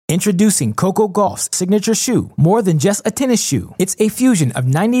Introducing Coco Gauff's signature shoe, more than just a tennis shoe. It's a fusion of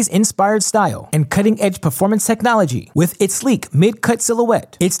 90s-inspired style and cutting-edge performance technology. With its sleek mid-cut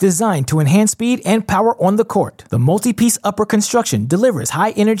silhouette, it's designed to enhance speed and power on the court. The multi-piece upper construction delivers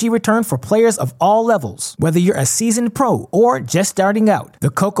high-energy return for players of all levels. Whether you're a seasoned pro or just starting out, the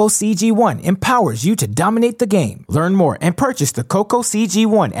Coco CG1 empowers you to dominate the game. Learn more and purchase the Coco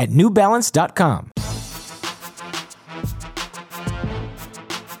CG1 at newbalance.com.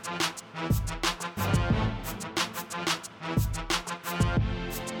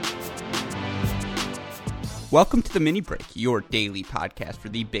 Welcome to the Mini Break, your daily podcast for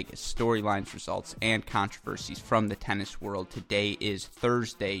the biggest storylines, results, and controversies from the tennis world. Today is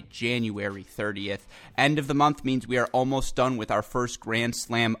Thursday, January 30th. End of the month means we are almost done with our first Grand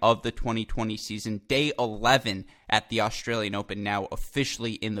Slam of the 2020 season. Day 11 at the Australian Open now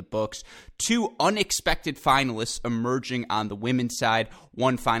officially in the books. Two unexpected finalists emerging on the women's side,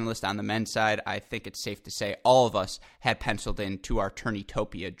 one finalist on the men's side. I think it's safe to say all of us had penciled in to our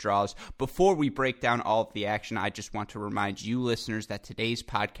Turnitopia draws. Before we break down all of the action, I just want to remind you listeners that today's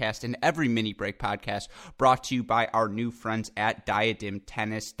podcast and every Mini Break podcast brought to you by our new friends at Diadem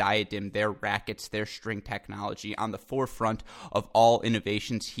Tennis. Diadem, their rackets, their string technology on the forefront of all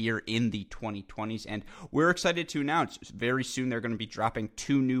innovations here in the 2020s. And we're excited to announce very soon they're going to be dropping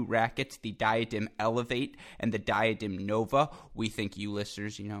two new rackets, the Diadem Elevate and the Diadem Nova. We think you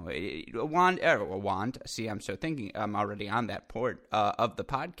listeners, a wand. See, I'm so thinking I'm already on that port of the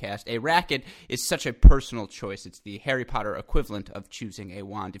podcast. A racket is such a personal choice. It's the Harry Potter equivalent of choosing a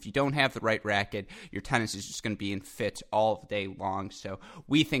wand. If you don't have the right racket, your tennis is just going to be in fits all day long. So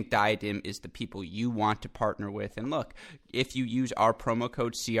we think Diadem is the people you want to partner with. And look, if you use our promo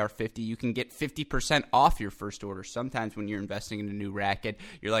code CR50, you can get 50% off your first order. Sometimes when you're investing in a new racket,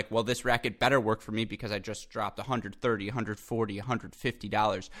 you're like, well, this racket better work for me because I just dropped $130, $140,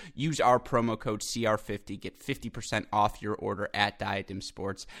 $150. Use our promo code CR50, get 50% off your order at Diadem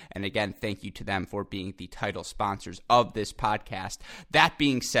Sports. And again, thank you to them for being the title sponsors of this podcast. That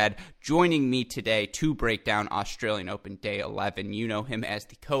being said, joining me today to break down Australian Open Day 11, you know him as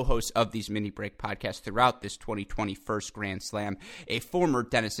the co-host of these Mini Break podcasts throughout this 2020 first Grand Slam, a former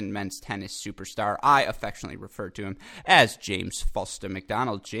Denison men's tennis superstar. I affectionately refer to him as James Falsta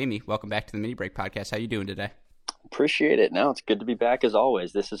McDonald. Jamie, welcome back to the Mini Break podcast. How you doing today? Appreciate it. No, it's good to be back as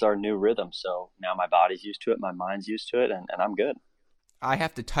always. This is our new rhythm, so now my body's used to it, my mind's used to it, and I'm good. I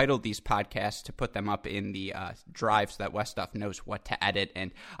have to title these podcasts to put them up in the drive so that Westhoff knows what to edit.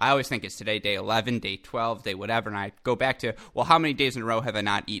 And I always think it's today, day 11, day 12, day whatever. And I go back to, well, how many days in a row have I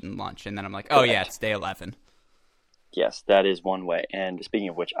not eaten lunch? And then I'm like, oh, yeah, it's day 11. Yes, that is one way. And speaking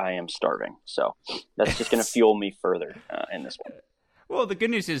of which, I am starving. So that's just going to fuel me further in this one. Well, the good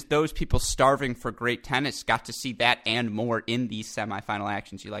news is those people starving for great tennis got to see that and more in these semifinal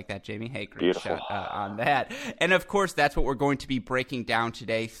actions. You like that, Jamie? Hey, great Beautiful. shot on that. And, of course, that's what we're going to be breaking down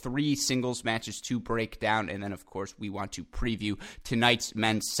today. 3 singles matches to break down. And then, of course, we want to preview tonight's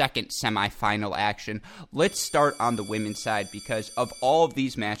men's second semifinal action. Let's start on the women's side because of all of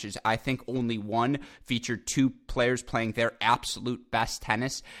these matches, I think only one featured two players playing their absolute best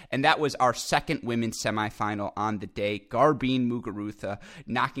tennis. And that was our second women's semifinal on the day. Garbine Muguruza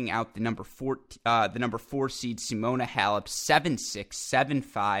knocking out the number 4 seed Simona Halep 7-6,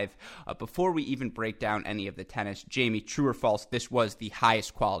 7-5. Before we even break down any of the tennis, Jamie, true or false, this was the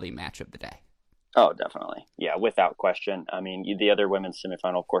highest quality match of the day? Oh, definitely. Yeah, without question. I mean, the other women's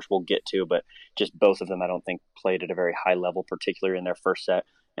semifinal, of course, we'll get to, but just both of them, I don't think, played at a very high level, particularly in their first set.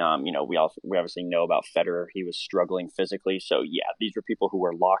 We obviously know about Federer. He was struggling physically. So, yeah, these were people who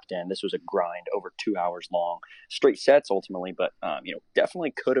were locked in. This was a grind over 2 hours long. Straight sets, ultimately, but,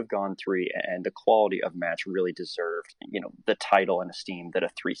 definitely could have gone 3. And the quality of match really deserved, the title and esteem that a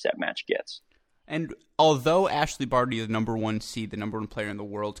 3-set match gets. And although Ashley Barty, the number 1 seed, the number 1 player in the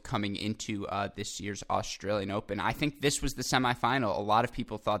world coming into this year's Australian Open, I think this was the semifinal. A lot of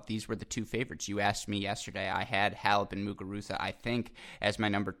people thought these were the two favorites. You asked me yesterday. I had Halep and Muguruza, I think, as my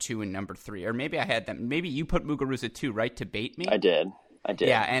number 2 and number 3. Or maybe I had them. Maybe you put Muguruza too, right, to bait me? I did.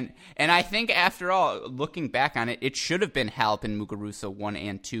 Yeah, and I think after all, looking back on it, it should have been Halep and Muguruza 1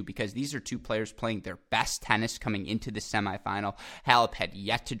 and 2 because these are two players playing their best tennis coming into the semifinal. Halep had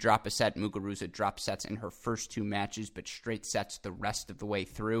yet to drop a set. Muguruza dropped sets in her first 2 matches, but straight sets the rest of the way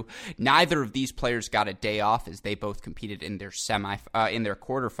through. Neither of these players got a day off as they both competed in their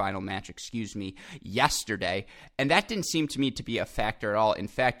quarterfinal match, yesterday, and that didn't seem to me to be a factor at all. In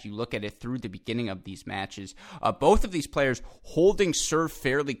fact, you look at it through the beginning of these matches, both of these players holding serve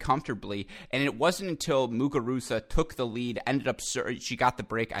fairly comfortably, and it wasn't until Muguruza took the lead, ended up she got the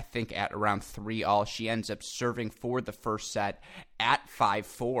break, I think, at around 3-all. She ends up serving for the first set at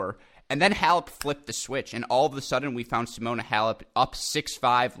 5-4. And then Halep flipped the switch, and all of a sudden we found Simona Halep up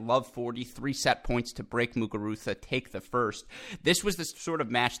 6-5, love 40, 3 set points to break Muguruza, take the first. This was the sort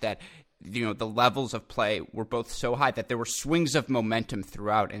of match that, the levels of play were both so high that there were swings of momentum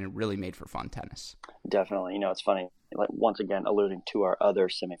throughout, and it really made for fun tennis. Definitely. It's funny, like once again, alluding to our other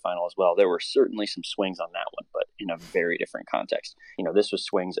semifinal as well, there were certainly some swings on that one, but in a very different context. This was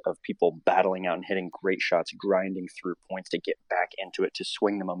swings of people battling out and hitting great shots, grinding through points to get back into it, to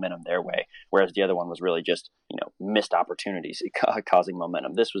swing the momentum their way. Whereas the other one was really just, missed opportunities causing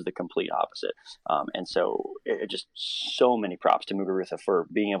momentum. This was the complete opposite. And so it just so many props to Muguruza for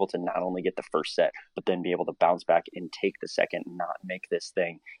being able to not only get the first set, but then be able to bounce back and take the second, not make this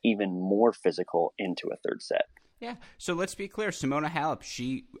thing even more physical into a third set. Yeah, so let's be clear. Simona Halep,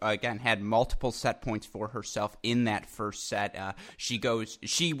 she, again, had multiple set points for herself in that first set.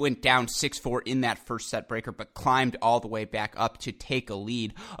 She went down 6-4 in that first set breaker, but climbed all the way back up to take a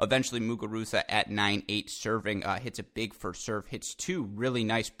lead. Eventually, Muguruza at 9-8 serving, hits a big first serve, hits 2 really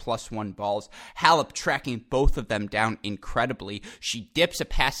nice +1 balls. Halep tracking both of them down incredibly. She dips a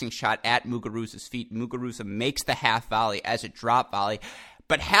passing shot at Muguruza's feet. Muguruza makes the half volley as a drop volley.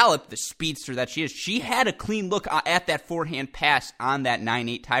 But Halep, the speedster that she is, she had a clean look at that forehand pass on that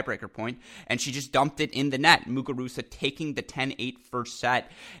 9-8 tiebreaker point, and she just dumped it in the net. Muguruza taking the 10-8 first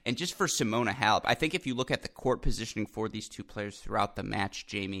set. And just for Simona Halep, I think if you look at the court positioning for these two players throughout the match,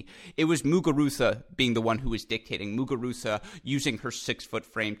 Jamie, it was Muguruza being the one who was dictating. Muguruza using her 6-foot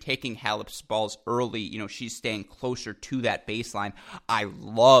frame, taking Halep's balls early. She's staying closer to that baseline. I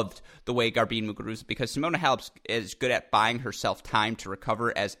loved the way Garbine Muguruza, because Simona Halep is good at buying herself time to recover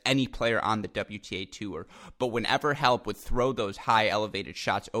as any player on the WTA Tour. But whenever Halep would throw those high elevated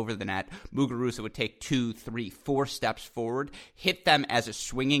shots over the net, Muguruza would take 2, 3, 4 steps forward, hit them as a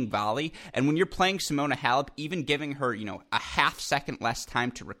swinging volley. And when you're playing Simona Halep, even giving her, a half second less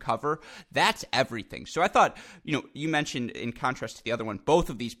time to recover, that's everything. So I thought, you mentioned in contrast to the other one, both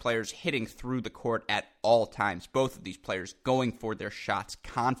of these players hitting through the court at all times. Both of these players going for their shots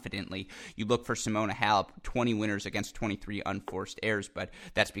confidently. You look for Simona Halep, 20 winners against 23 unforced errors, but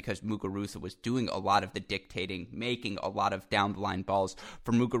that's because Muguruza was doing a lot of the dictating, making a lot of down-the-line balls.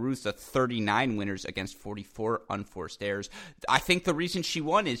 For Muguruza, 39 winners against 44 unforced errors. I think the reason she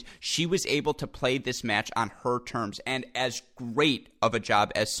won is she was able to play this match on her terms, and as great of a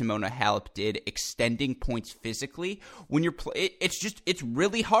job as Simona Halep did extending points physically, when you're it's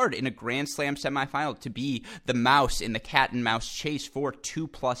really hard in a Grand Slam semifinal to be the mouse in the cat and mouse chase for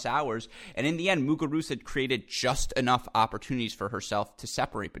 2+ hours, and in the end Muguruza created just enough opportunities for herself to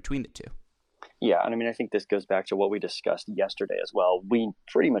separate between the two. Yeah, and I think this goes back to what we discussed yesterday as well. We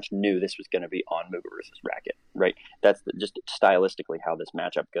pretty much knew this was going to be on Muguruza's racket, right? That's just stylistically how this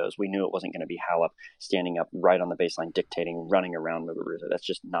matchup goes. We knew it wasn't going to be Halep standing up right on the baseline, dictating, running around Muguruza. That's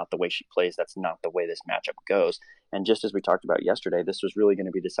just not the way she plays. That's not the way this matchup goes. And just as we talked about yesterday, this was really going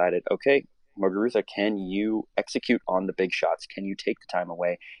to be decided, okay, Muguruza, can you execute on the big shots? Can you take the time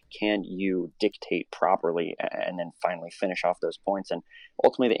away? Can you dictate properly and then finally finish off those points? And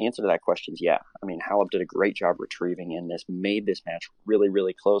ultimately, the answer to that question is yeah. Halep did a great job retrieving in this, made this match really,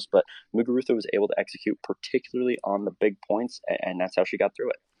 really close, but Muguruza was able to execute particularly on the big points, and that's how she got through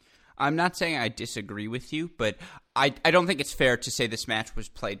it. I'm not saying I disagree with you, but I don't think it's fair to say this match was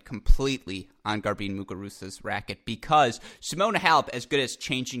played completely on Garbine Muguruza's racket, because Simona Halep, as good as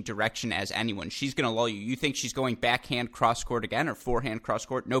changing direction as anyone, she's going to lull you. You think she's going backhand cross-court again or forehand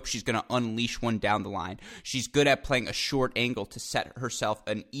cross-court? Nope, she's going to unleash one down the line. She's good at playing a short angle to set herself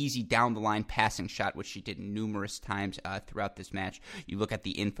an easy down-the-line passing shot, which she did numerous times throughout this match. You look at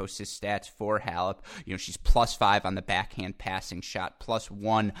the Infosys stats for Halep, she's +5 on the backhand passing shot,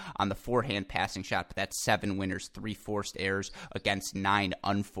 +1 on the forehand passing shot, but that's 7 winners, 3 forced errors against 9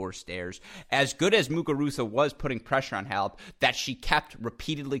 unforced errors. As good as Muguruza was putting pressure on Halep, that she kept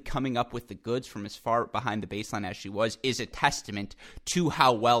repeatedly coming up with the goods from as far behind the baseline as she was is a testament to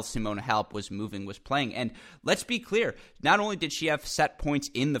how well Simona Halep was playing. And let's be clear, not only did she have set points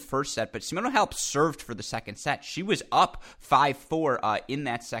in the first set, but Simona Halep served for the second set. She was up 5-4 in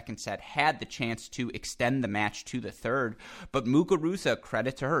that second set, had the chance to extend the match to the third, but Muguruza,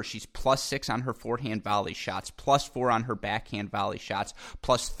 credit to her, she's +6 on her forehand volley shots, +4 on her backhand volley shots,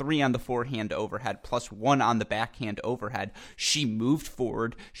 +3 on the forehand overhead, +1 on the backhand overhead. She moved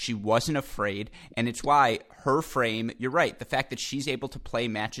forward. She wasn't afraid, and it's why her frame, you're right, the fact that she's able to play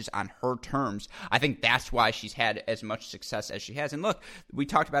matches on her terms, I think that's why she's had as much success as she has. And look, we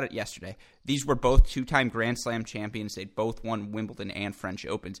talked about it yesterday. These were both two-time Grand Slam champions. They both won Wimbledon and French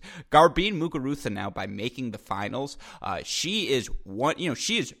Opens. Garbine Muguruza now, by making the finals, she is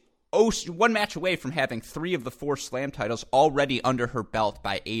one match away from having 3 of the 4 slam titles already under her belt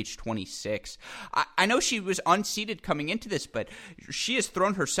by age 26. I know she was unseeded coming into this, but she has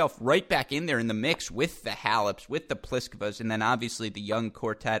thrown herself right back in there in the mix with the Haleps, with the Pliskova's, and then obviously the young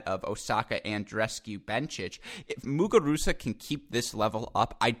quartet of Osaka, Andreescu, Bencic. If Muguruza can keep this level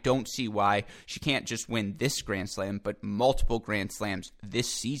up, I don't see why she can't just win this Grand Slam, but multiple Grand Slams this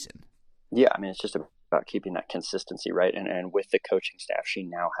season. Yeah, I mean, it's just about keeping that consistency, right? And with the coaching staff she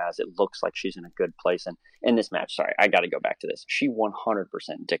now has, it looks like she's in a good place. And in this match, sorry, I got to go back to this. She 100%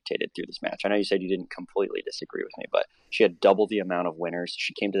 dictated through this match. I know you said you didn't completely disagree with me, but she had double the amount of winners.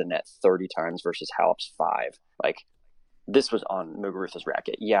 She came to the net 30 times versus Halep's 5. Like, this was on Muguruza's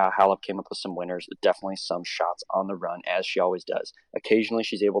racket. Yeah, Halep came up with some winners, definitely some shots on the run, as she always does. Occasionally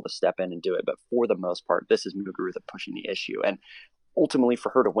she's able to step in and do it, but for the most part, this is Muguruza pushing the issue. And ultimately,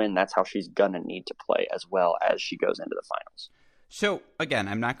 for her to win, that's how she's going to need to play as well as she goes into the finals. So, again,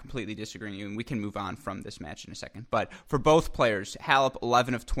 I'm not completely disagreeing with you, and we can move on from this match in a second. But for both players, Halep,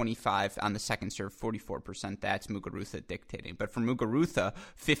 11 of 25 on the second serve, 44%. That's Muguruza dictating. But for Muguruza,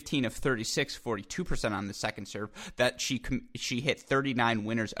 15 of 36, 42% on the second serve. That she hit 39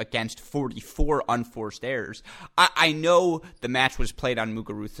 winners against 44 unforced errors. I know the match was played on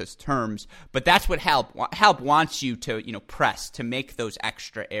Muguruza's terms, but that's what Halep wants you to, press, to make those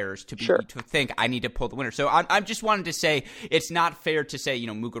extra errors, to think, I need to pull the winner. So I just wanted to say it's not fair to say,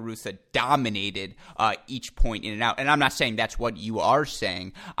 Muguruza dominated each point in and out. And I'm not saying that's what you are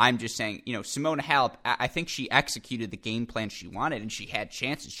saying. I'm just saying, Simona Halep, I think she executed the game plan she wanted, and she had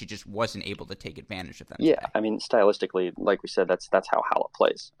chances. She just wasn't able to take advantage of them. Yeah, today. I mean, stylistically, like we said, that's how Halep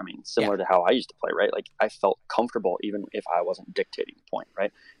plays. I mean, similar to how I used to play, right? Like, I felt comfortable even if I wasn't dictating the point,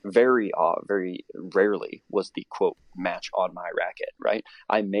 right? Very rarely was the, quote, match on my racket, right?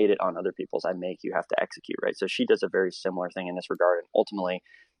 I made it on other people's. I make you have to execute, right? So she does a very similar thing in this regard, and ultimately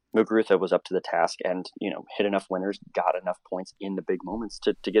Muguruza was up to the task and hit enough winners, got enough points in the big moments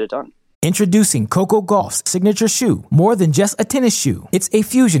to get it done. Introducing Coco Gauff's signature shoe. More than just a tennis shoe, it's a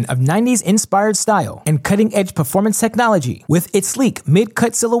fusion of 90s inspired style and cutting-edge performance technology. With its sleek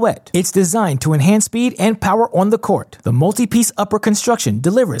mid-cut silhouette, it's designed to enhance speed and power on the court. The multi-piece upper construction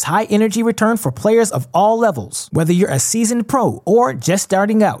delivers high energy return for players of all levels. Whether you're a seasoned pro or just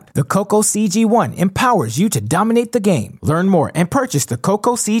starting out, the Coco CG1 empowers you to dominate the game. Learn more and purchase the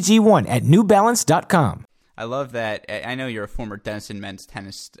Coco CG1 at newbalance.com. I love that. I know you're a former Denison men's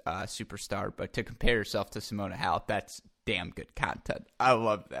tennis superstar, but to compare yourself to Simona Halep, that's damn good content. I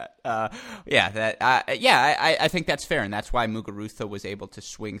love that. I think that's fair, and that's why Muguruza was able to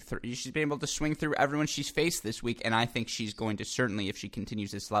swing through. She's been able to swing through everyone she's faced this week, and I think she's going to certainly, if she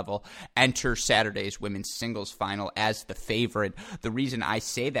continues this level, enter Saturday's women's singles final as the favorite. The reason I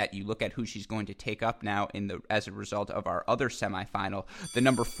say that, you look at who she's going to take up now as a result of our other semifinal, the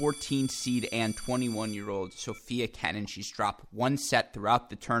number 14 seed and 21-year-old Sofia Kenin. She's dropped one set throughout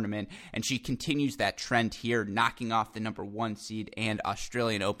the tournament, and she continues that trend here, knocking off the number 1 seed and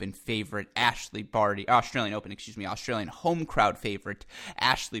Australian home crowd favorite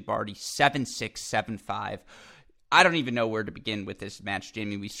Ashley Barty 7-6, 7-5. I don't even know where to begin with this match,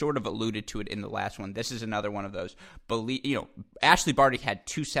 Jamie. We sort of alluded to it in the last one. This is another one of those. Ashley Barty had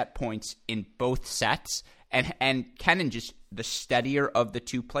 2 set points in both sets, and Kenin just the steadier of the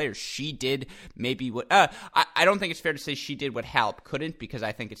two players. She did maybe what I don't think it's fair to say she did what Halep couldn't, because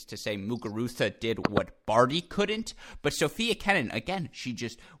I think it's to say Muguruza did what Barty couldn't. But Sofia Kenin, again, she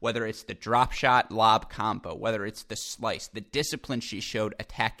just, whether it's the drop shot lob combo, whether it's the slice, the discipline she showed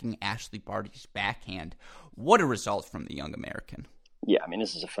attacking Ashley Barty's backhand, what a result from the young American. Yeah, I mean,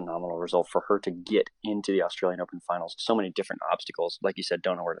 this is a phenomenal result for her to get into the Australian Open finals. So many different obstacles. Like you said,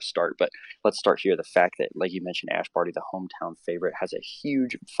 don't know where to start. But let's start here. The fact that, like you mentioned, Ash Barty, the hometown favorite, has a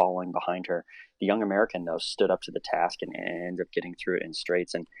huge following behind her. The young American, though, stood up to the task and ended up getting through it in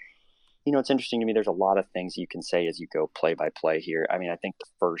straights. And, it's interesting to me. There's a lot of things you can say as you go play by play here. I mean, I think the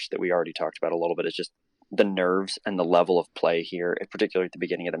first that we already talked about a little bit is just the nerves and the level of play here, particularly at the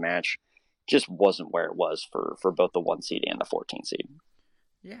beginning of the match, just wasn't where it was for both the 1 seed and the 14 seed.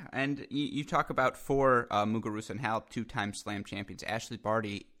 Yeah, and you talk about four Muguruza and Halep, two-time Slam champions. Ashley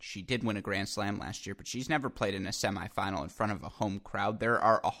Barty, she did win a Grand Slam last year, but she's never played in a semifinal in front of a home crowd. There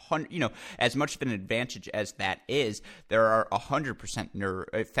are 100, as much of an advantage as that is, there are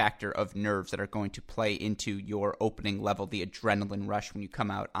 100% factor of nerves that are going to play into your opening level, the adrenaline rush when you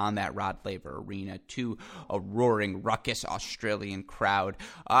come out on that Rod Laver Arena to a roaring, ruckus Australian crowd.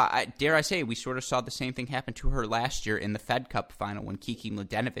 Dare I say, we sort of saw the same thing happen to her last year in the Fed Cup final when Kiki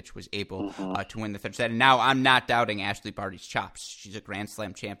Mladenovic was able to win the third set. And now I'm not doubting Ashley Barty's chops. She's a Grand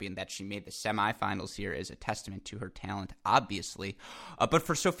Slam champion. That she made the semifinals here is a testament to her talent, obviously. But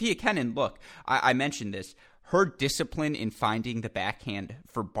for Sofia Kenin, look, I mentioned this. Her discipline in finding the backhand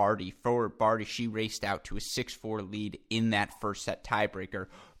for Barty, she raced out to a 6-4 lead in that first set tiebreaker.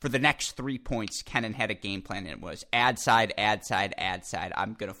 For the next 3 points, Kenin had a game plan, and it was ad side, ad side, ad side.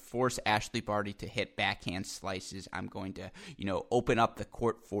 I'm going to force Ashley Barty to hit backhand slices. I'm going to, open up the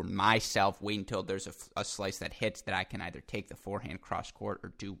court for myself, wait until there's a slice that hits that I can either take the forehand cross court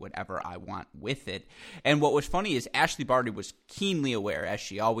or do whatever I want with it. And what was funny is Ashley Barty was keenly aware, as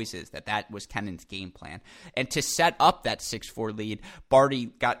she always is, that was Kenin's game plan. And to set up that 6-4 lead, Barty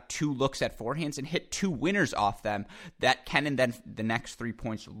got 2 looks at forehands and hit 2 winners off them. That Kenin then, the next 3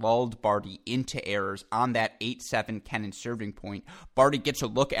 points, lulled Barty into errors on that 8-7 Kenin serving point. Barty gets a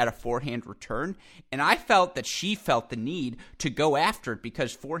look at a forehand return, and I felt that she felt the need to go after it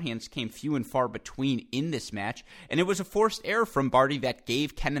because forehands came few and far between in this match, and it was a forced error from Barty that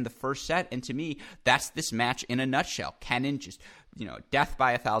gave Kenin the first set, and to me, that's this match in a nutshell. Kenin just death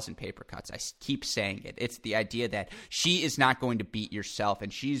by 1,000 paper cuts. I keep saying it. It's the idea that she is not going to beat yourself,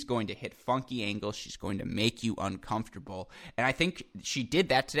 and she's going to hit funky angles. She's going to make you uncomfortable. And I think she did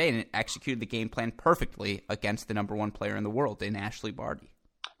that today and executed the game plan perfectly against the number 1 player in the world in Ashley Barty.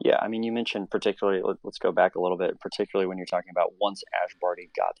 Yeah, I mean, you mentioned particularly, let's go back a little bit, particularly when you're talking about once Ash Barty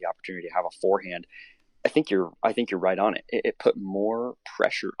got the opportunity to have a forehand, I think you're right on it. It put more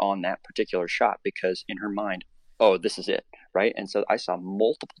pressure on that particular shot because in her mind, oh, this is it, right? And so I saw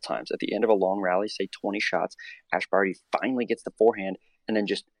multiple times at the end of a long rally, say 20 shots, Ash Barty finally gets the forehand and then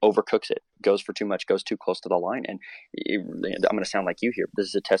just overcooks it, goes for too much, goes too close to the line. And I'm going to sound like you here. This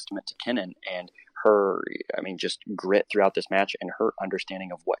is a testament to Kenin and her, just grit throughout this match and her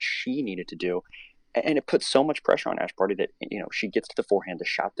understanding of what she needed to do. And it puts so much pressure on Ash Barty that, she gets to the forehand, the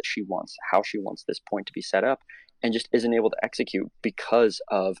shot that she wants, how she wants this point to be set up, and just isn't able to execute because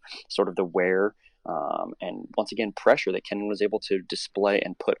of sort of the wear and once again, pressure that Kenin was able to display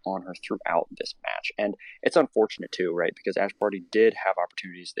and put on her throughout this match. And it's unfortunate too, right? Because Ash Barty did have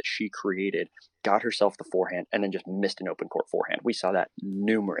opportunities that she created, got herself the forehand, and then just missed an open court forehand. We saw that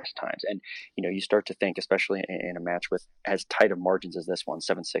numerous times. And, you start to think, especially in a match with as tight of margins as this one,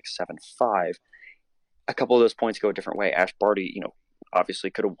 7-6, 7-5, a couple of those points go a different way. Ash Barty, obviously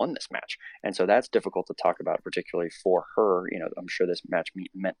could have won this match. And so that's difficult to talk about, particularly for her. I'm sure this match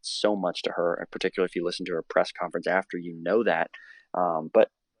meant so much to her, particularly if you listen to her press conference after, that. But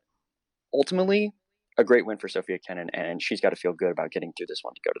ultimately, a great win for Sofia Kenin, and she's got to feel good about getting through this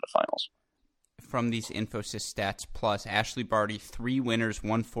one to go to the finals. From these Infosys stats, plus Ashley Barty, 3 winners,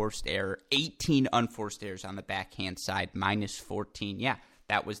 1 forced error, 18 unforced errors on the backhand side, -14. Yeah.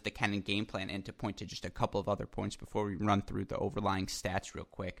 That was the Kenin game plan. And to point to just a couple of other points before we run through the overlying stats real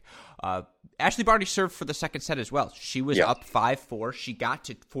quick, Ashley Barty served for the second set as well. She was up 5-4. She got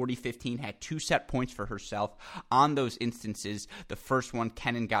to 40-15, had 2 set points for herself. On those instances, the first one,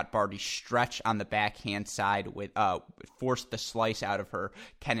 Kenin got Barty stretch on the backhand side, with forced the slice out of her.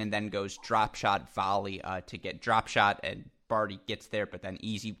 Kenin then goes drop shot, volley to get drop shot, and Barty gets there, but then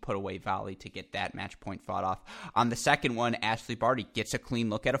easy put away volley to get that match point fought off. On the second one, Ashley Barty gets a clean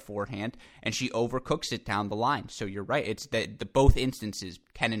look at a forehand, and she overcooks it down the line. So you're right. It's the both instances,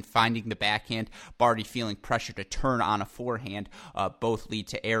 Kenin finding the backhand, Barty feeling pressure to turn on a forehand, both lead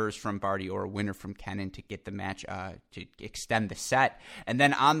to errors from Barty or a winner from Kenin to get the match, to extend the set. And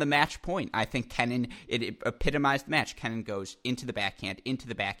then on the match point, I think Kenin, it epitomized the match. Kenin goes into the backhand, into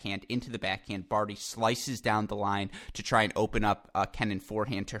the backhand, into the backhand. Barty slices down the line to try and open up Kenin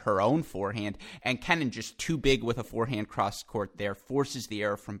forehand to her own forehand, and Kenin just too big with a forehand cross court there, forces the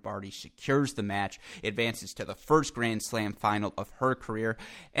error from Barty, secures the match, advances to the first Grand Slam final of her career.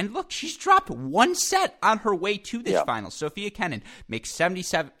 And look, she's dropped 1 set on her way to this final. Sofia Kenin makes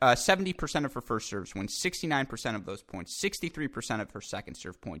 70% of her first serves, wins 69% of those points, 63% of her second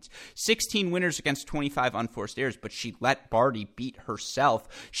serve points, 16 winners against 25 unforced errors, but she let Barty beat herself.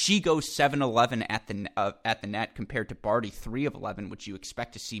 She goes 7-11 at the net compared to Barty 3 of 11, which you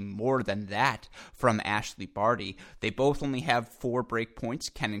expect to see more than that from Ashley Barty. They both only have 4 break points.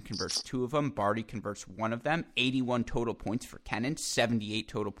 Kenin converts 2 of them. Barty converts 1 of them. 81 total points for Kenin, 78 98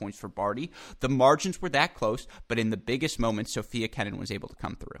 total points for Barty. The margins were that close, but in the biggest moments, Sofia Kenin was able to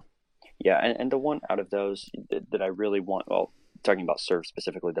come through. Yeah, and the one out of those that I really want, well, talking about serve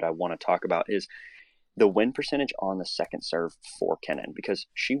specifically, that I want to talk about is the win percentage on the second serve for Kenin, because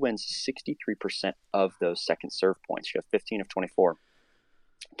she wins 63% of those second serve points. She has 15 of 24.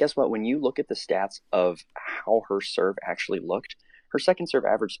 Guess what? When you look at the stats of how her serve actually looked, her second serve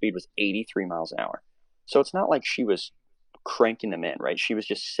average speed was 83 miles an hour. So it's not like she was cranking them in, right? She was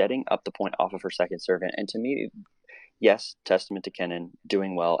just setting up the point off of her second serve. And to me, yes, testament to Kenin,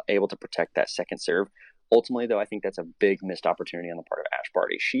 doing well, able to protect that second serve. Ultimately, though, I think that's a big missed opportunity on the part of Ash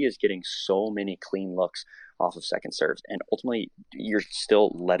Barty. She is getting so many clean looks off of second serves, and ultimately, you're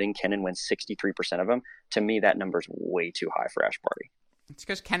still letting Kenin win 63% of them. To me, that number is way too high for Ash Barty. It's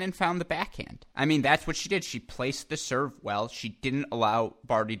because Kenin found the backhand. I mean, that's what she did. She placed the serve well. She didn't allow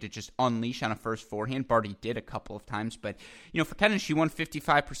Barty to just unleash on a first forehand. Barty did a couple of times, but for Kenin, she won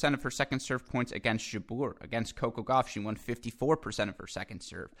 55% of her second serve points against Jabeur. Against Coco Gauff, she won 54% of her second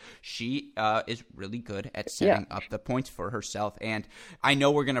serve. She is really good at setting up the points for herself. And I know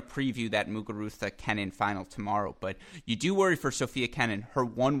we're going to preview that Muguruza Kenin final tomorrow, but you do worry for Sofia Kenin. Her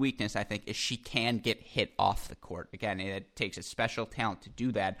one weakness, I think, is she can get hit off the court. Again, it takes a special talent to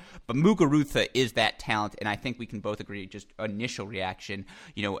do that, but Muguruza is that talent, and I think we can both agree, just initial reaction,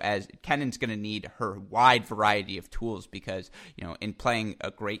 as Kenin's going to need her wide variety of tools, because in playing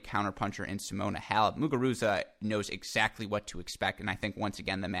a great counterpuncher in Simona Halep, Muguruza knows exactly what to expect, and I think once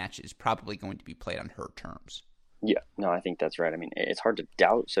again the match is probably going to be played on her terms. Yeah, no, I think that's right. I mean, it's hard to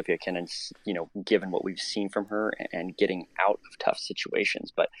doubt Sofia Kenin, given what we've seen from her and getting out of tough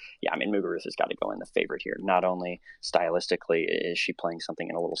situations. But yeah, I mean, Muguruza's got to go in the favorite here. Not only stylistically is she playing something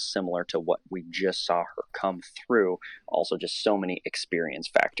in a little similar to what we just saw her come through, also just so many experience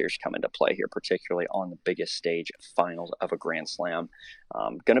factors come into play here, particularly on the biggest stage, finals of a Grand Slam.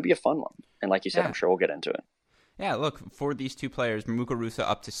 Going to be a fun one. And like you said, I'm sure we'll get into it. Yeah, look, for these two players, Muguruza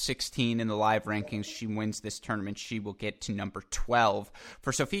up to 16 in the live rankings. She wins this tournament, she will get to number 12.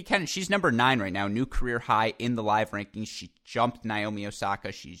 For Sofia Kenin, she's number 9 right now, new career high in the live rankings. She jumped Naomi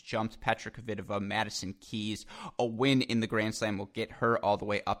Osaka. She's jumped Petra Kvitova, Madison Keys. A win in the Grand Slam will get her all the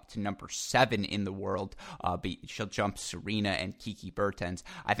way up to number 7 in the world. She'll jump Serena and Kiki Bertens.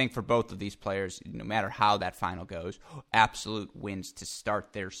 I think for both of these players, no matter how that final goes, absolute wins to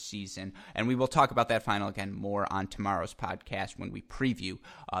start their season. And we will talk about that final again more on tomorrow's podcast when we preview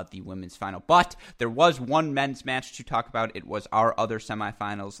the women's final. But there was one men's match to talk about. It was our other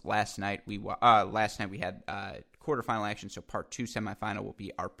semifinals last night. We had quarterfinal action, so part 2 semifinal will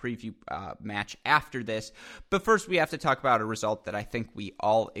be our preview match after this. But first, we have to talk about a result that I think we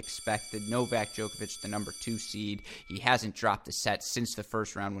all expected. Novak Djokovic, the number 2 seed. He hasn't dropped a set since the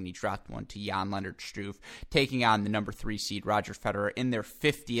first round when he dropped one to Jan-Lennard Struff, taking on the number 3 seed Roger Federer in their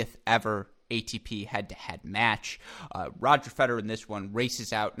 50th ever ATP head-to-head match. Roger Federer in this one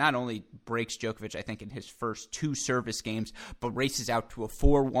races out, not only breaks Djokovic, I think, in his first 2 service games, but races out to a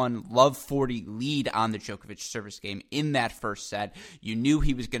 4-1 love 40 lead on the Djokovic service game in that first set. You knew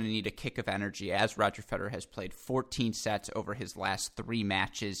he was going to need a kick of energy, as Roger Federer has played 14 sets over his last 3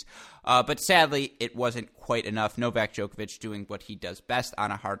 matches. But sadly, it wasn't quite enough. Novak Djokovic doing what he does best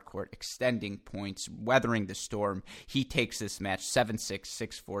on a hard court, extending points, weathering the storm. He takes this match 7-6,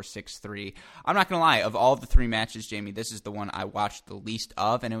 6-4, 6-3. I'm not going to lie, of all of the 3 matches, Jamie, this is the one I watched the least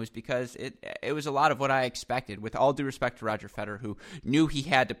of, and it was because it was a lot of what I expected. With all due respect to Roger Federer, who knew he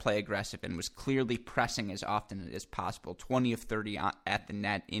had to play aggressive and was clearly pressing as often as possible, 20 of 30 at the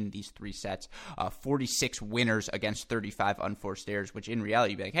net in these 3 sets, 46 winners against 35 unforced errors, which in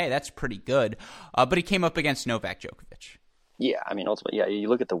reality, you'd be like, hey, that's pretty good. But he came up against Novak Djokovic. Yeah, I mean, ultimately, you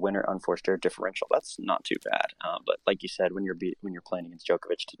look at the winner unforced error differential. That's not too bad. But like you said, when you're playing against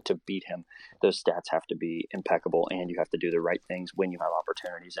Djokovic, to beat him, those stats have to be impeccable, and you have to do the right things when you have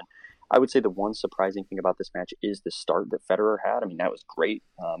opportunities. And I would say the one surprising thing about this match is the start that Federer had. I mean, that was great,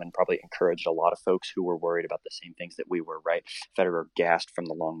 and probably encouraged a lot of folks who were worried about the same things that we were. Right, Federer gassed from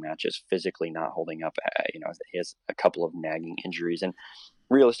the long matches, physically not holding up. He has a couple of nagging injuries, and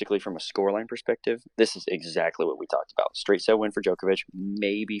realistically, from a scoreline perspective, this is exactly what we talked about. Straight set win for Djokovic.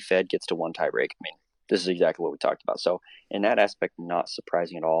 Maybe Fed gets to 1 tiebreak. I mean, this is exactly what we talked about. So in that aspect, not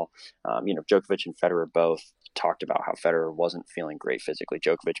surprising at all. Djokovic and Federer both talked about how Federer wasn't feeling great physically.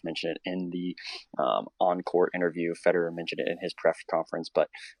 Djokovic mentioned it in the on-court interview. Federer mentioned it in his press conference. But,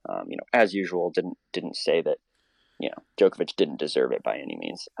 as usual, didn't say that, Djokovic didn't deserve it by any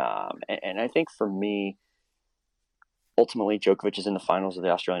means. And I think for me, ultimately, Djokovic is in the finals of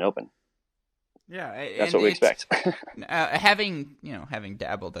the Australian Open. Yeah, that's what we expect. Having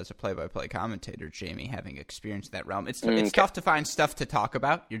dabbled as a play-by-play commentator, Jamie, having experienced that realm, it's tough to find stuff to talk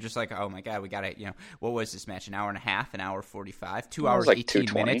about. You're just like, oh my god, we got to, what was this match? An hour and a half, an hour 45, 2 hours, like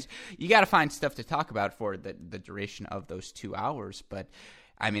 18 minutes. You got to find stuff to talk about for the duration of those 2 hours, but.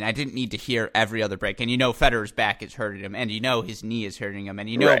 I mean, I didn't need to hear every other break. And Federer's back is hurting him. And his knee is hurting him.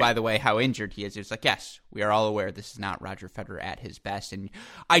 And right. By the way, how injured he is. It's like, yes, we are all aware this is not Roger Federer at his best. And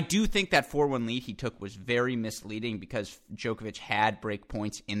I do think that 4-1 lead he took was very misleading because Djokovic had break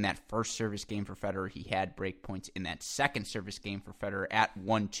points in that first service game for Federer. He had break points in that second service game for Federer at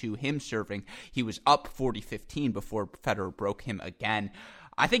 1-2, him serving. He was up 40-15 before Federer broke him again.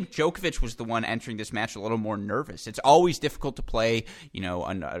 I think Djokovic was the one entering this match a little more nervous. It's always difficult to play,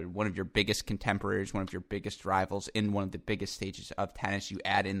 on one of your biggest contemporaries, one of your biggest rivals in one of the biggest stages of tennis. You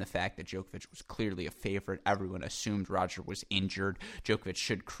add in the fact that Djokovic was clearly a favorite. Everyone assumed Roger was injured. Djokovic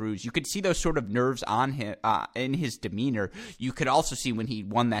should cruise. You could see those sort of nerves on him in his demeanor. You could also see when he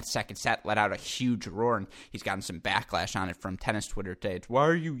won that second set, let out a huge roar, and he's gotten some backlash on it from tennis Twitter today. It's, why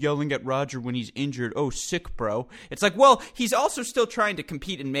are you yelling at Roger when he's injured? Oh, sick, bro. It's like, well, he's also still trying to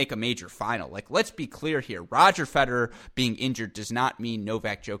compete and make a major final. Like, let's be clear here. Roger Federer being injured does not mean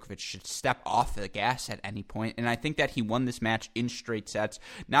Novak Djokovic should step off the gas at any point. And I think that he won this match in straight sets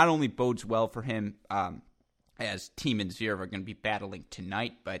not only bodes well for him as Thiem and Zverev are going to be battling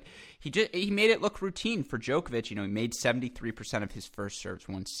tonight, but he made it look routine for Djokovic. He made 73% of his first serves,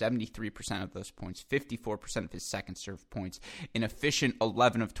 won 73% of those points, 54% of his second serve points, an efficient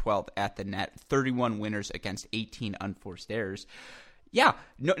 11 of 12 at the net, 31 winners against 18 unforced errors. Yeah,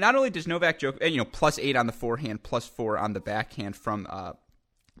 not only does Novak Djokovic, +8 on the forehand, +4 on the backhand from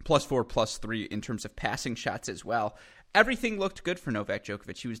 +4, +3 in terms of passing shots as well. Everything looked good for Novak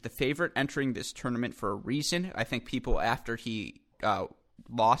Djokovic. He was the favorite entering this tournament for a reason. I think people, after he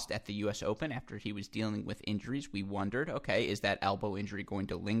lost at the U.S. Open, after he was dealing with injuries, we wondered, okay, is that elbow injury going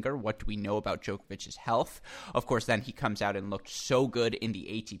to linger? What do we know about Djokovic's health? Of course, then he comes out and looked so good in the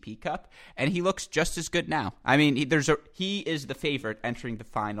ATP Cup, and he looks just as good now. I mean, he is the favorite entering the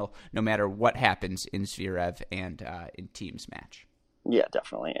final, no matter what happens in Zverev and in Thiem's match. Yeah,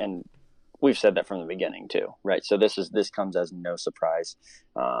 definitely, and we've said that from the beginning too, right? So this comes as no surprise,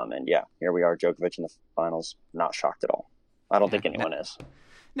 and yeah, here we are, Djokovic in the finals. Not shocked at all. I don't think anyone is.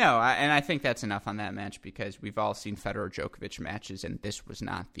 No, and I think that's enough on that match because we've all seen Federer-Djokovic matches, and this was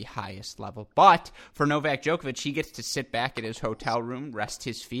not the highest level. But for Novak Djokovic, he gets to sit back at his hotel room, rest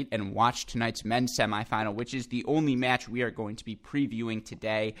his feet, and watch tonight's men's semifinal, which is the only match we are going to be previewing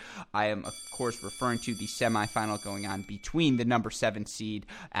today. I am, of course, referring to the semifinal going on between the number 7 seed,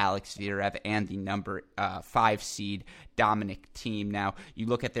 Alex Zverev, and the number 5 seed, Dominic Thiem. Now, you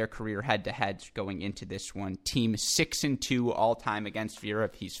look at their career head-to-heads going into this one. Thiem 6-2 all-time against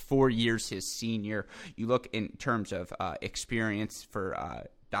Zverev. He's 4 years his senior. You look in terms of experience for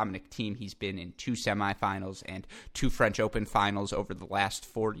Dominic Thiem. He's been in 2 semifinals and 2 French Open finals over the last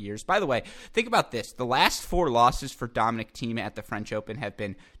 4 years. By the way, think about this. The last 4 losses for Dominic Thiem at the French Open have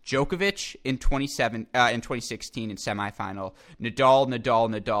been Djokovic in 2016 in semifinal,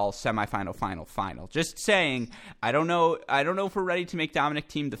 Nadal, semifinal, final. Just saying, I don't know if we're ready to make Dominic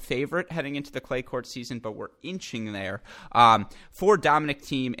Thiem the favorite heading into the clay court season, but we're inching there. For Dominic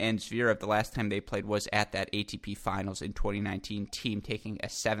Thiem and Zverev, the last time they played was at that ATP Finals in 2019. Thiem taking a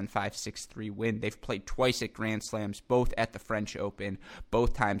 7-5, 6-3 win. They've played twice at Grand Slams, both at the French Open.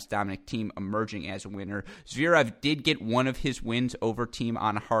 Both times Dominic Thiem emerging as a winner. Zverev did get one of his wins over Thiem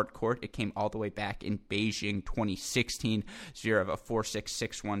on a hard court. It came all the way back in Beijing 2016. Zverev a 4-6,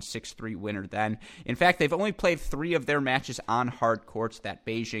 6-1, 6-3 winner then. In fact, they've only played 3 of their matches on hard courts. That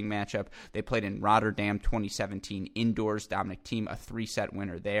Beijing matchup, they played in Rotterdam 2017 indoors. Dominic Thiem a 3-set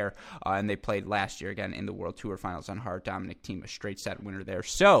winner there. And they played last year again in the World Tour Finals on hard. Dominic Thiem a straight set winner there.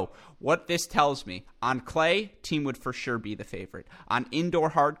 So, what this tells me, on clay, Thiem would for sure be the favorite. On indoor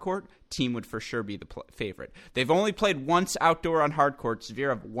hard court, Thiem would for sure be the favorite. They've only played once outdoor on hard court.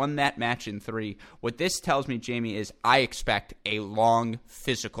 Zverev won that match in 3. What this tells me, Jamie, is I expect a long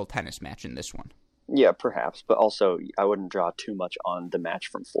physical tennis match in this one. Yeah, perhaps, but also I wouldn't draw too much on the match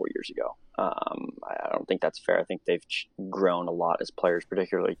from 4 years ago. I don't think that's fair. I think they've grown a lot as players,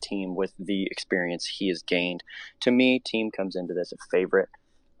 particularly Thiem with the experience he has gained. To me, Thiem comes into this a favorite.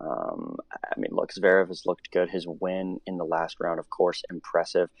 I mean, look, Zverev has looked good. His win in the last round, of course,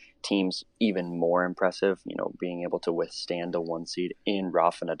 impressive. Thiem's even more impressive, being able to withstand the 1 seed in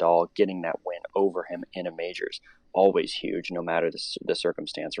Rafa Nadal, getting that win over him in a majors. Always huge, no matter the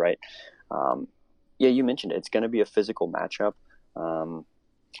circumstance, right? Yeah, you mentioned it. It's going to be a physical matchup.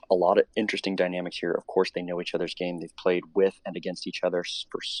 A lot of interesting dynamics here. Of course, they know each other's game. They've played with and against each other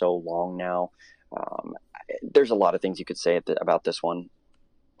for so long now. There's a lot of things you could say about this one.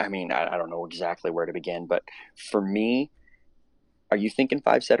 I mean, I don't know exactly where to begin, but for me, are you thinking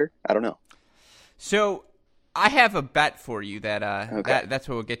 5-setter? I don't know. So I have a bet for you that okay. that's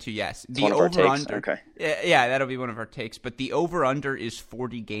what we'll get to. Yes, the over-under. Okay. Yeah, that'll be one of our takes. But the over-under is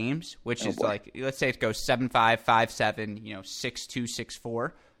 40 games, which is like, let's say it goes 7-5, 5-7, 6-2,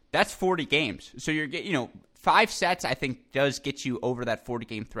 6-4. That's 40 games. So you're 5 sets, I think, does get you over that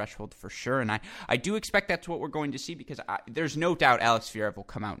 40-game threshold for sure. And I do expect that's what we're going to see because there's no doubt Alex Zverev will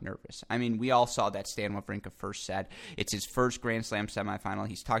come out nervous. I mean, we all saw that Stan Wawrinka first set. It's his first Grand Slam semifinal.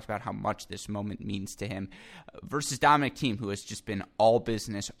 He's talked about how much this moment means to him versus Dominic Thiem, who has just been all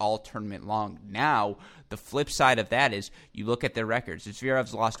business all tournament long. Now, the flip side of that is you look at their records.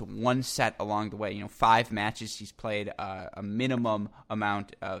 Zverev's lost 1 set along the way. 5 matches. He's played a minimum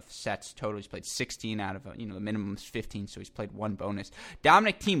amount of sets total. He's played 16 out of the minimum is 15, so he's played 1 bonus.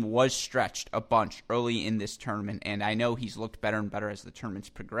 Dominic Thiem was stretched a bunch early in this tournament, and I know he's looked better and better as the tournament's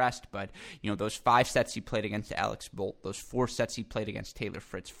progressed, but those 5 sets he played against Alex Bolt, those 4 sets he played against Taylor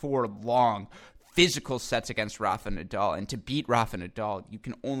Fritz, 4 long physical sets against Rafa Nadal, and to beat Rafa Nadal, you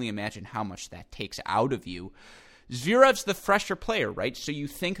can only imagine how much that takes out of you. Zverev's the fresher player, right? So you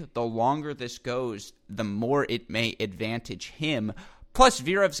think the longer this goes, the more it may advantage him. Plus,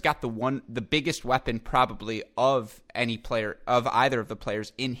 Zverev's got the biggest weapon probably of any player, of either of the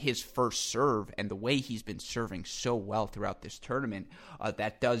players in his first serve, and the way he's been serving so well throughout this tournament,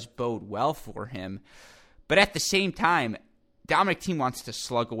 that does bode well for him. But at the same time, Dominic Thiem wants to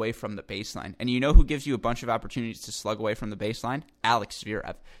slug away from the baseline. And you know who gives you a bunch of opportunities to slug away from the baseline? Alex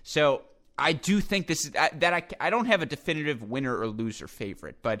Zverev. So I do think this is that I don't have a definitive winner or loser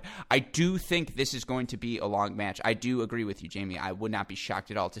favorite, but I do think this is going to be a long match. I do agree with you, Jamie. I would not be shocked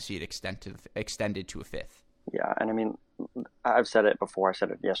at all to see it extended to a 5th. Yeah, and I mean, I've said it before. I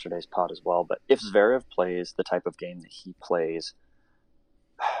said it yesterday's pod as well. But if Zverev plays the type of game that he plays,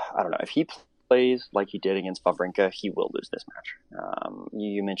 I don't know. If he plays like he did against Wawrinka, he will lose this match.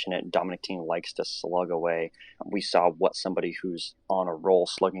 You mentioned it. Dominic Thiem likes to slug away. We saw what somebody who's on a roll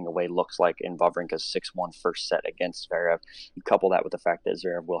slugging away looks like in Wawrinka's 6-1 first set against Zverev. You couple that with the fact that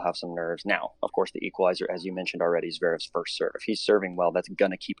Zverev will have some nerves. Now, of course, the equalizer, as you mentioned already, is Zverev's first serve. If he's serving well, that's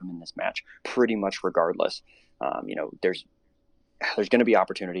going to keep him in this match pretty much regardless. There's going to be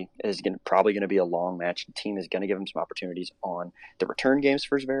opportunity. It's probably going to be a long match. The team is going to give him some opportunities on the return games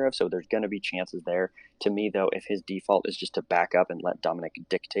for Zverev, so there's going to be chances there. To me, though, if his default is just to back up and let Dominic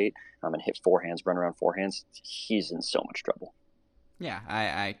dictate and hit forehands, run around forehands, he's in so much trouble. Yeah,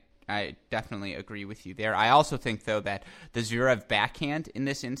 I definitely agree with you there. I also think, though, that the Zverev backhand in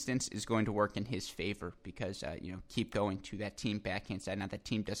this instance is going to work in his favor because, keep going to that Thiem backhand side. Now, that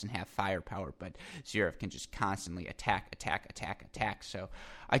Thiem doesn't have firepower, but Zverev can just constantly attack. So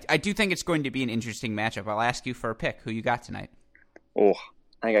I do think it's going to be an interesting matchup. I'll ask you for a pick. Who you got tonight? Oh,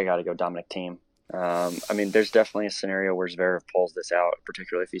 I think I got to go Dominic Thiem. There's definitely a scenario where Zverev pulls this out,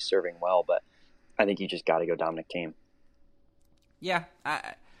 particularly if he's serving well, but I think you just got to go Dominic Thiem. Yeah,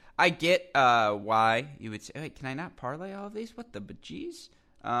 I get why you would say, wait, can I not parlay all of these? What the bejeez?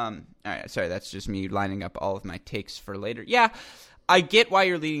 All right, sorry, that's just me lining up all of my takes for later. Yeah, I get why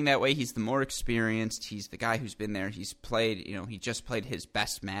you're leaning that way. He's the more experienced. He's the guy who's been there. He's played, he just played his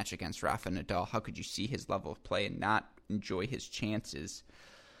best match against Rafa Nadal. How could you see his level of play and not enjoy his chances?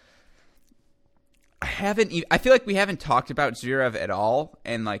 I feel like we haven't talked about Zverev at all,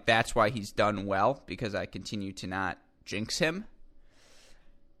 and that's why he's done well, because I continue to not jinx him.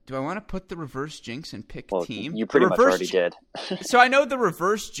 Do I want to put the reverse jinx and pick Thiem? You pretty much already did. So I know the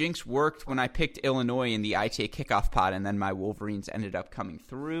reverse jinx worked when I picked Illinois in the ITA kickoff pod, and then my Wolverines ended up coming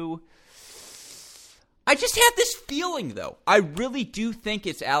through. I just have this feeling, though. I really do think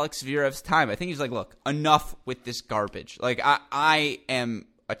it's Alex Zverev's time. I think he's like, look, enough with this garbage. I am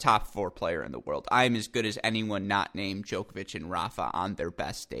a top 4 player in the world. I'm as good as anyone not named Djokovic and Rafa on their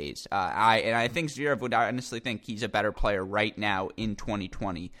best days. I think Zverev would honestly think he's a better player right now in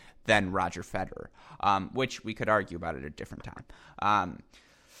 2020 than Roger Federer, which we could argue about at a different time.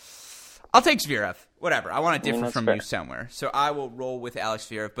 I'll take Zverev. Whatever. I want to differ from you somewhere. So I will roll with Alex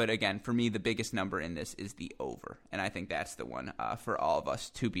Zverev. But again, for me, the biggest number in this is the over. And I think that's the one for all of us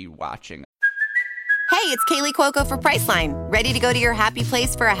to be watching. Hey, it's Kaylee Cuoco for Priceline. Ready to go to your happy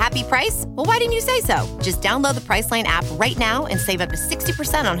place for a happy price? Well, why didn't you say so? Just download the Priceline app right now and save up to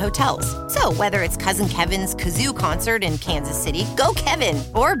 60% on hotels. So whether it's Cousin Kevin's Kazoo Concert in Kansas City, go Kevin,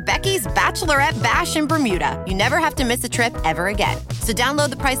 or Becky's Bachelorette Bash in Bermuda, you never have to miss a trip ever again. So download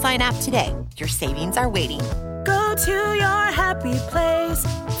the Priceline app today. Your savings are waiting. Go to your happy place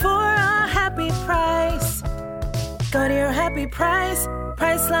for a happy price. Go to your happy price,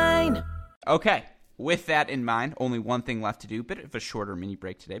 Priceline. Okay. With that in mind, only one thing left to do, bit of a shorter mini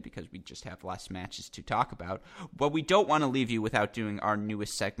break today because we just have less matches to talk about. But we don't want to leave you without doing our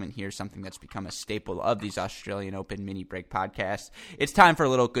newest segment here, something that's become a staple of these Australian Open mini break podcasts. It's time for a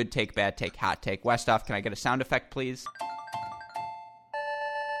little good take, bad take, hot take. Westhoff, can I get a sound effect, please?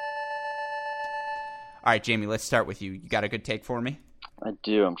 All right, Jamie, let's start with you. You got a good take for me? I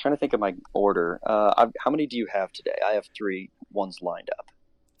do. I'm trying to think of my order. How many do you have today? I have 3. One's lined up.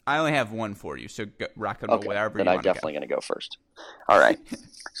 I only have one for you, so rock and roll whatever you want to go. Then I'm definitely going to go first. All right.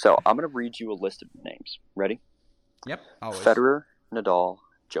 So I'm going to read you a list of names. Ready? Yep. Always. Federer, Nadal,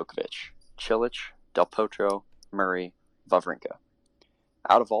 Djokovic, Cilic, Del Potro, Murray, Wawrinka.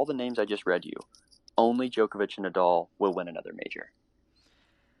 Out of all the names I just read you, only Djokovic and Nadal will win another major.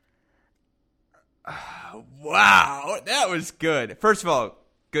 Wow, that was good. First of all,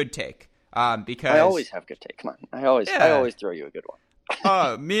 good take. Because I always have good take. Come on, I always throw you a good one.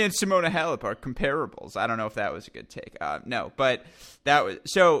 Me and Simona Halep are comparables. I don't know if that was a good take. No, but that was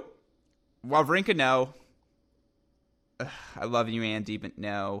so. Wawrinka, no. I love you, Andy, but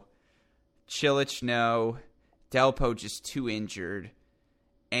no. Cilic, no. Delpo just too injured,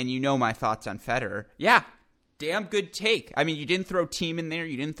 and you know my thoughts on Federer. Yeah, damn good take. I mean, you didn't throw Team in there.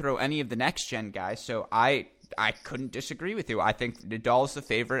 You didn't throw any of the next gen guys, so I couldn't disagree with you. I think Nadal's the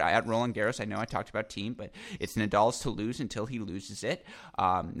favorite at Roland Garros. I know I talked about Team, but it's Nadal's to lose until he loses it.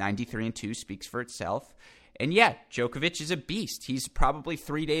 93-2 speaks for itself. And yeah, Djokovic is a beast. He's probably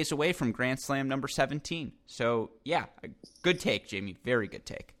 3 days away from Grand Slam number 17. So yeah, good take, Jamie. Very good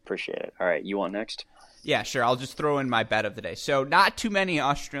take. Appreciate it. All right, you want next? Yeah, sure. I'll just throw in my bet of the day. So not too many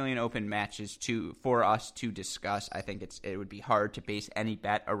Australian Open matches for us to discuss. I think it would be hard to base any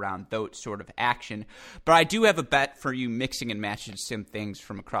bet around that sort of action. But I do have a bet for you mixing and matching some things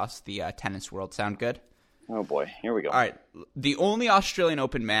from across the tennis world. Sound good? Oh, boy. Here we go. All right. The only Australian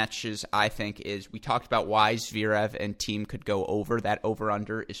Open matches, I think, is we talked about why Zverev and Team could go over. That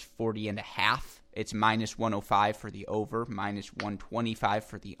over-under is 40.5. It's minus 105 for the over, minus 125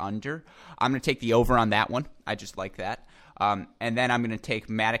 for the under. I'm going to take the over on that one. I just like that. And then I'm going to take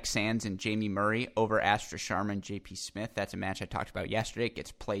Maddox Sands and Jamie Murray over Astra Sharma and JP Smith. That's a match I talked about yesterday. It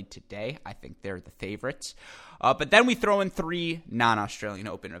gets played today. I think they're the favorites. But then we throw in 3 non-Australian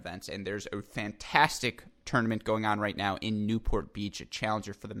Open events, and there's a fantastic tournament going on right now in Newport Beach, a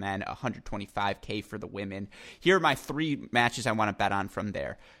challenger for the men, $125K for the women. Here are my 3 matches I want to bet on from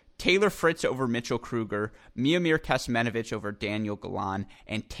there. Taylor Fritz over Mitchell Kruger, Miomir Kecmanovic over Daniel Galan,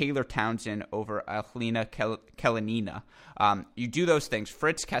 and Taylor Townsend over Alina Kalinina. You do those things,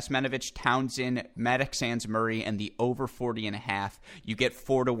 Fritz, Kecmanovic, Townsend, Maddox Sands, Murray, and the over 40.5. You get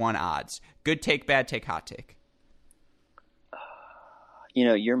 4-1 odds. Good take, bad take, hot take. You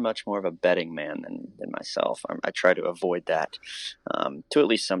know, you're much more of a betting man than myself. I try to avoid that to at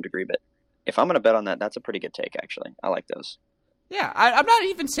least some degree, but if I'm going to bet on that, that's a pretty good take, actually. I like those. Yeah, I'm not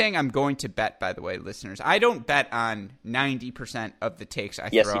even saying I'm going to bet, by the way, listeners. I don't bet on 90% of the takes I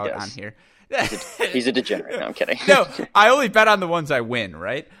throw out on here. He's a degenerate. No, I'm kidding. No, I only bet on the ones I win,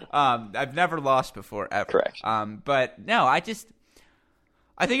 right? I've never lost before, ever. Correct. But no, I think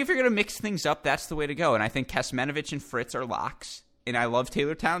if you're going to mix things up, that's the way to go. And I think Kecmanovic and Fritz are locks, and I love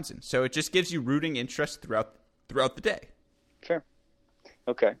Taylor Townsend. So it just gives you rooting interest throughout the day. Fair.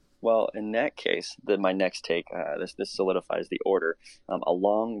 Okay. Well, in that case, my next take, this solidifies the order.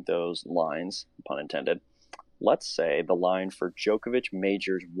 Along those lines, pun intended, let's say the line for Djokovic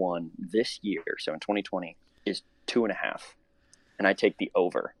Majors 1 this year, so in 2020, is 2.5. And I take the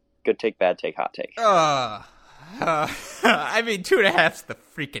over. Good take, bad take, hot take. I mean, 2.5's the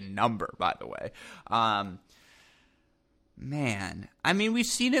freaking number, by the way. Man, I mean, we've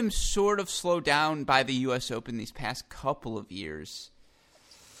seen him sort of slow down by the U.S. Open these past couple of years.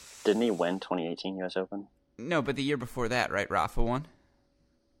 Didn't he win 2018 U.S. Open? No, but the year before that, right? Rafa won.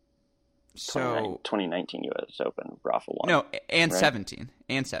 So 2019 U.S. Open, Rafa won. No, and right? 17.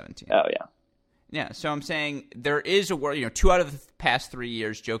 Oh yeah. Yeah, so I'm saying there is a world. 2 out of the past 3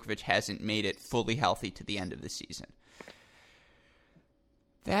 years, Djokovic hasn't made it fully healthy to the end of the season.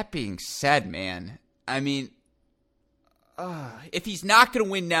 That being said, man, I mean, if he's not going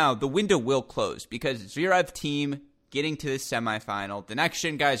to win now, the window will close because Zverev Team getting to this semifinal, the next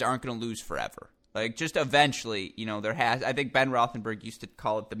gen guys aren't going to lose forever. Like, just eventually, I think Ben Rothenberg used to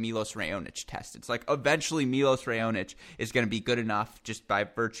call it the Milos Raonic test. It's like, eventually Milos Raonic is going to be good enough just by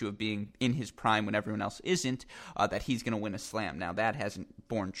virtue of being in his prime when everyone else isn't, that he's going to win a slam. Now, that hasn't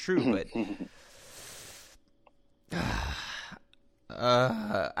borne true, but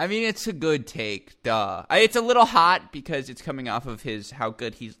I mean, it's a good take, duh. It's a little hot because it's coming off of how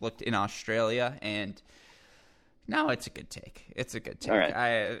good he's looked in Australia, and No, it's a good take. It's a good take. All right.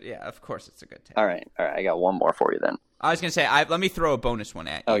 Of course it's a good take. All right. I got one more for you then. I was going to say, let me throw a bonus one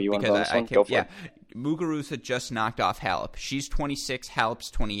at you. Oh, you want a bonus one? Go for it. Muguruza just knocked off Halep. She's 26,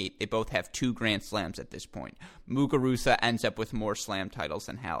 Halep's 28. They both have 2 Grand Slams at this point. Muguruza ends up with more slam titles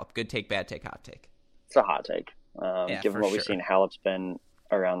than Halep. Good take, bad take, hot take. It's a hot take. Given what we've seen, Halep's been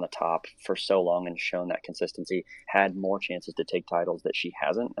around the top for so long and shown that consistency, had more chances to take titles that she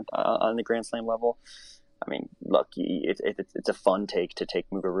hasn't on the Grand Slam level. I mean, look, it's a fun take to take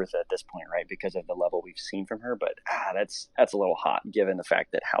Muguruza at this point, right, because of the level we've seen from her. But that's a little hot, given the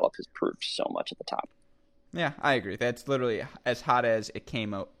fact that Halep has proved so much at the top. Yeah, I agree. That's literally as hot as it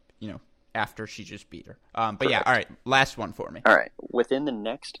came out, after she just beat her. But yeah, all right, last one for me. All right, within the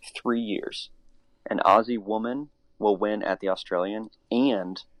next 3 years, an Aussie woman will win at the Australian,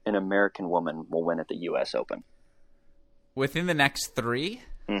 and an American woman will win at the U.S. Open. Within the next 3?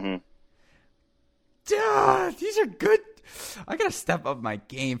 Mm-hmm. Duh, these are good. I got to step up my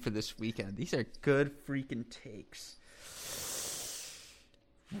game for this weekend. These are good freaking takes.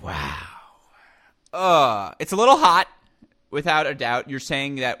 Wow. It's a little hot, without a doubt. You're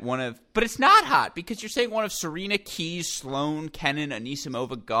saying that but it's not hot because you're saying one of Serena, Keys, Sloane, Kenin,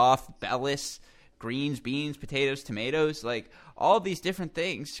 Anisimova, Goff, Bellis, greens, beans, potatoes, tomatoes, like all these different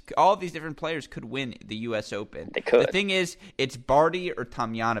things, all of these different players could win the U.S. Open. They could. The thing is, it's Barty or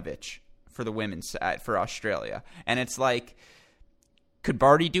Tomljanovic for the women's side for Australia. And it's like, could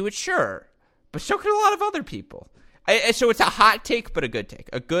Barty do it? Sure. But so could a lot of other people. So it's a hot take, but a good take.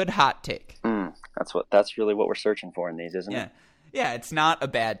 A good hot take. That's really what we're searching for in these, isn't it? Yeah, it's not a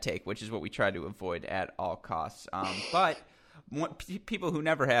bad take, which is what we try to avoid at all costs. But people who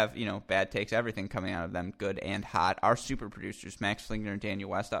never have, bad takes, everything coming out of them, good and hot, our super producers, Max Flingner and Daniel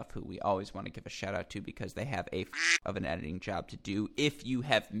Westoff, who we always want to give a shout out to because they have of an editing job to do. If you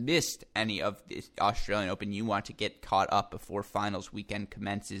have missed any of the Australian Open, you want to get caught up before finals weekend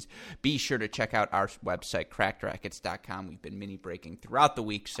commences, be sure to check out our website, crackedrackets.com. We've been mini breaking throughout the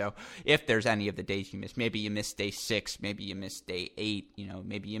week, so if there's any of the days you missed, maybe you missed day 6, maybe you missed day 8,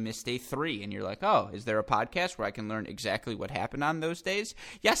 maybe you missed day 3, and you're like, oh, is there a podcast where I can learn exactly what happened on those days?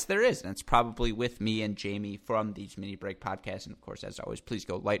 Yes, there is, and it's probably with me and Jamie from these mini break podcasts. And of course, as always, please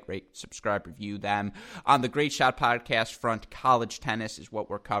go like, rate, subscribe, review them. On the Great Shot podcast front, college tennis is what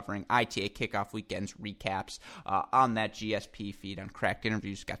we're covering. ITA kickoff weekends recaps on that GSP feed on Cracked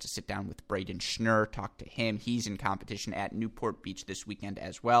Interviews. Got to sit down with Braden Schnurr, talk to him. He's in competition at Newport Beach this weekend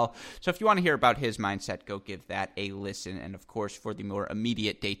as well. So if you want to hear about his mindset, go give that a listen. And of course, for the more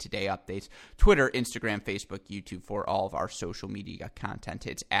immediate day-to-day updates, Twitter, Instagram, Facebook, YouTube, for all of our social media content,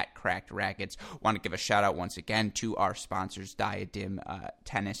 it's at Cracked Rackets. Want to give a shout out once again to our sponsors, Diadem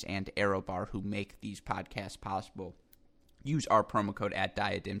Tennis and AeroBar, who make these podcasts possible. Use our promo code at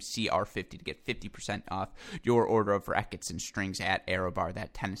Diadem CR50 to get 50% off your order of rackets and strings at AeroBar.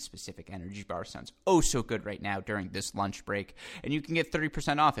 That tennis-specific energy bar sounds oh so good right now during this lunch break. And you can get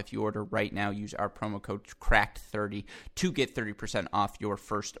 30% off if you order right now. Use our promo code CRACKED30 to get 30% off your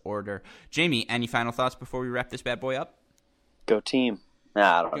first order. Jamie, any final thoughts before we wrap this bad boy up? Go team.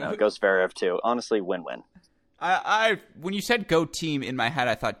 I don't know. Go Zverev too. Honestly, win-win. When you said go team, in my head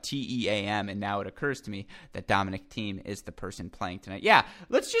I thought TEAM, and now it occurs to me that Dominic Thiem is the person playing tonight. Yeah,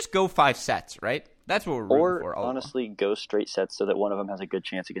 let's just go 5 sets, right? That's what we're rooting for. Or honestly, go straight sets so that one of them has a good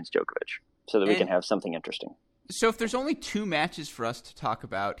chance against Djokovic, so that we can have something interesting. So if there's only 2 matches for us to talk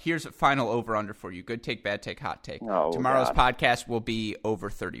about, here's a final over-under for you. Good take, bad take, hot take. Oh, Tomorrow's God. podcast will be over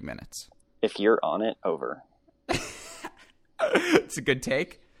 30 minutes. If you're on it, over. It's a good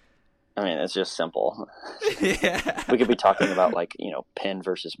take. I mean, it's just simple. Yeah. We could be talking about Penn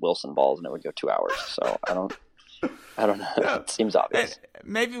versus Wilson balls, and it would go 2 hours. So I don't know. It seems obvious.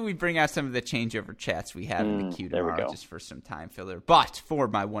 Maybe we bring out some of the changeover chats we have in the queue there we tomorrow go. just for some time filler. But for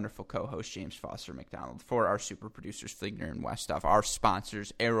my wonderful co-host, James Foster McDonald, for our super producers, Flingner and Westoff, our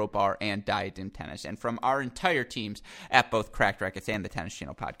sponsors, AeroBar and Diadem Tennis, and from our entire teams at both Cracked Rackets and the Tennis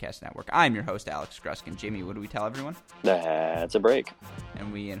Channel Podcast Network, I'm your host, Alex Gruskin. Jamie, what do we tell everyone? That's a break.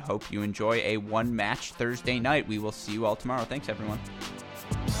 And we hope you enjoy a one-match Thursday night. We will see you all tomorrow. Thanks, everyone.